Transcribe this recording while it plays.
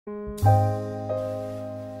Hi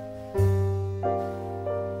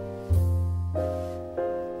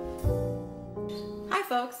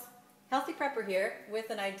folks, Healthy Prepper here with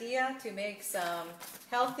an idea to make some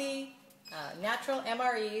healthy, natural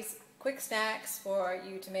MREs, quick snacks for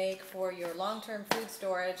you to make for your long-term food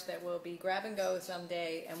storage that will be grab and go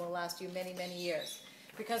someday and will last you many, many years.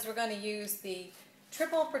 Because we're going to use the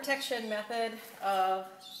triple protection method of,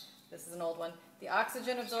 this is an old one, the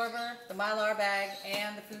oxygen absorber, the mylar bag,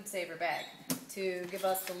 and the food saver bag to give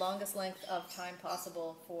us the longest length of time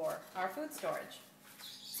possible for our food storage.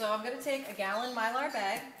 So I'm going to take a gallon mylar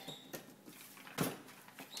bag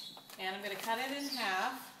and I'm going to cut it in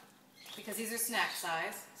half because these are snack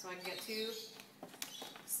size, so I can get 2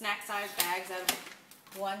 snack size bags out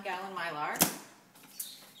of 1 gallon mylar.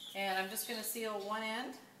 And I'm just going to seal one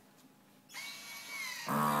end.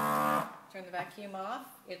 Turn the vacuum off.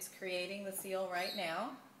 It's creating the seal right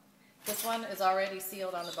now. This one is already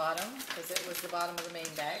sealed on the bottom because it was the bottom of the main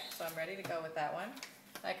bag, so I'm ready to go with that one.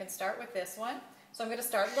 I can start with this one. So I'm going to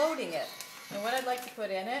start loading it. And what I'd like to put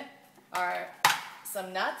in it are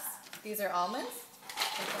some nuts. These are almonds.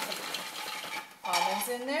 Put some almonds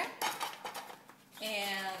in there.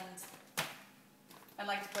 And I'd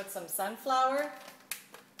like to put some sunflower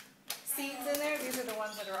seeds in there. These are the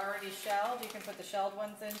ones that are already shelled. You can put the shelled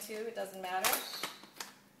ones in too, it doesn't matter.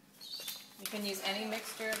 You can use any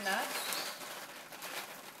mixture of nuts.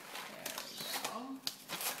 There we go.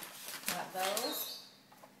 Got those.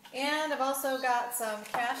 And I've also got some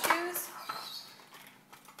cashews.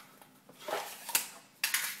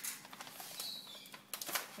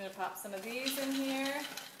 I'm going to pop some of these in here.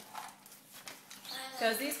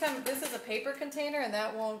 Because this is a paper container and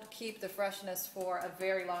that won't keep the freshness for a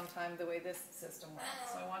very long time the way this system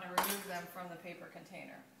works. So I want to remove them from the paper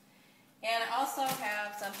container. And I also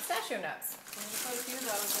have some pistachio nuts. So I'm going to put a few of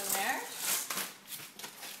those in there.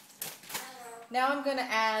 Now I'm going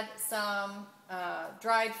to add some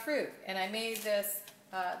dried fruit. And I made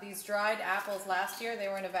these dried apples last year. They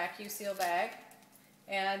were in a vacuuseal bag.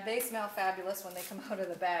 And they smell fabulous when they come out of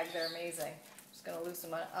the bag. They're amazing. I'm just going to loosen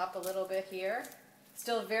them up a little bit here.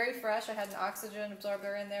 Still very fresh. I had an oxygen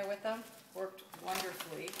absorber in there with them. Worked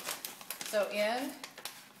wonderfully. So in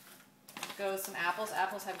goes some apples.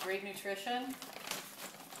 Apples have great nutrition.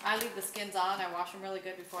 I leave the skins on. I wash them really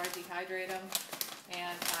good before I dehydrate them.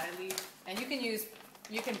 And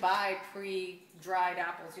you can buy pre-dried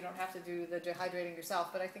apples. You don't have to do the dehydrating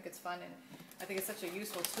yourself, but I think it's fun and I think it's such a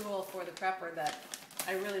useful tool for the prepper that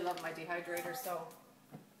I really love my dehydrator, so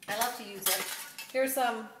I love to use it. Here's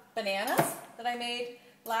some bananas that I made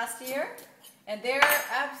last year, and they're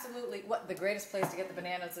absolutely the greatest place to get the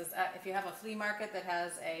bananas is if you have a flea market that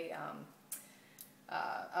has a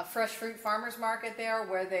fresh fruit farmer's market there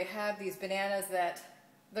where they have these bananas that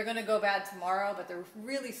they're going to go bad tomorrow, but they're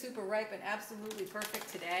really super ripe and absolutely perfect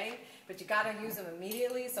today, but you got to use them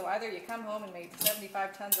immediately. So either you come home and make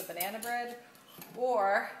 75 tons of banana bread,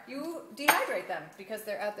 or you dehydrate them because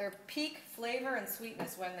they're at their peak flavor and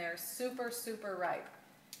sweetness when they're super, super ripe.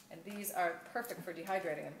 And these are perfect for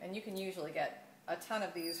dehydrating them. And you can usually get a ton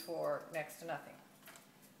of these for next to nothing.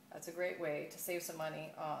 That's a great way to save some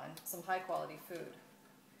money on some high quality food.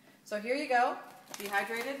 So here you go.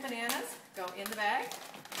 Dehydrated bananas go in the bag.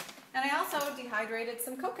 And I also dehydrated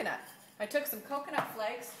some coconut. I took some coconut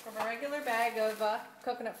flakes from a regular bag of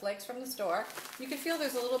coconut flakes from the store. You can feel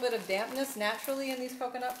there's a little bit of dampness naturally in these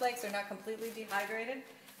coconut flakes. They're not completely dehydrated.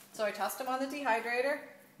 So I tossed them on the dehydrator,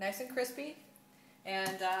 nice and crispy.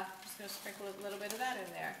 And I'm just going to sprinkle a little bit of that in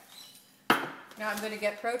there. Now I'm going to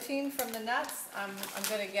get protein from the nuts. I'm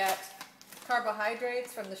going to get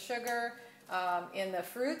carbohydrates from the sugar in the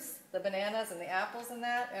fruits, the bananas and the apples and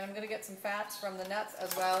that. And I'm going to get some fats from the nuts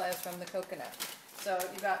as well as from the coconut. So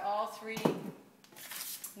you've got all 3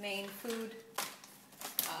 main food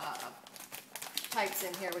types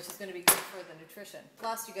in here, which is going to be good for the nutrition.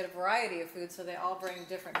 Plus you get a variety of foods, so they all bring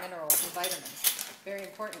different minerals and vitamins. Very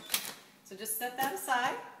important. So just set that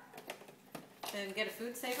aside, then get a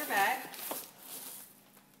food saver bag.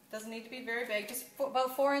 Doesn't need to be very big, just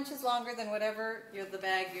about 4 inches longer than whatever the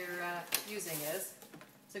bag you're using is.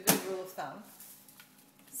 It's a good rule of thumb.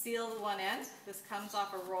 Seal one end. This comes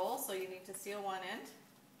off a roll, so you need to seal one end.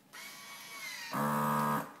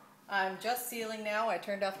 I'm just sealing now. I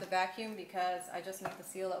turned off the vacuum because I just need to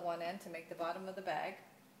seal at one end to make the bottom of the bag.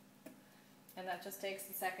 And that just takes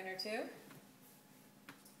a second or two.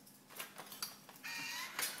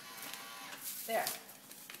 There.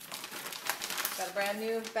 Got a brand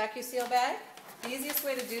new vacuuseal bag. The easiest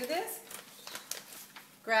way to do this,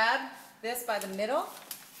 grab this by the middle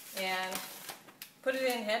and put it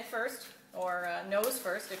in head first, or nose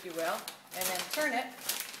first if you will, and then turn it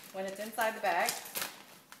when it's inside the bag.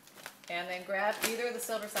 And then grab either of the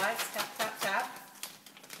silver sides, tap, tap, tap.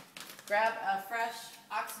 Grab a fresh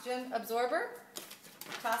oxygen absorber,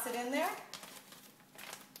 toss it in there.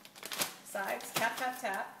 Sides, tap, tap,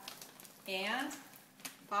 tap. And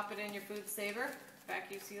pop it in your food saver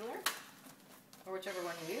vacuum sealer, or whichever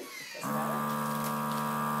one you use, doesn't matter.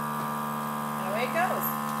 And away it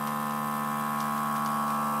goes.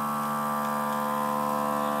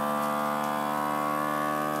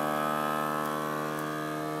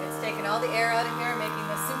 Taking all the air out of here, making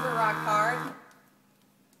this super rock hard.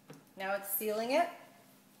 Now it's sealing it.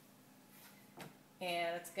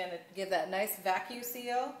 And it's going to give that nice vacuum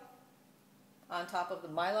seal on top of the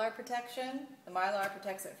mylar protection. The mylar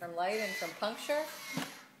protects it from light and from puncture.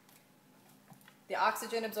 The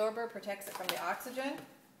oxygen absorber protects it from the oxygen.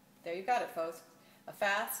 There you got it, folks. A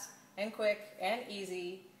fast and quick and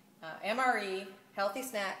easy MRE healthy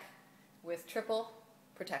snack with triple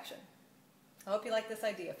protection. I hope you like this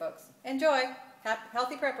idea, folks. Enjoy.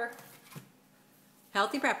 Healthy prepper.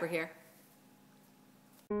 Healthy prepper here.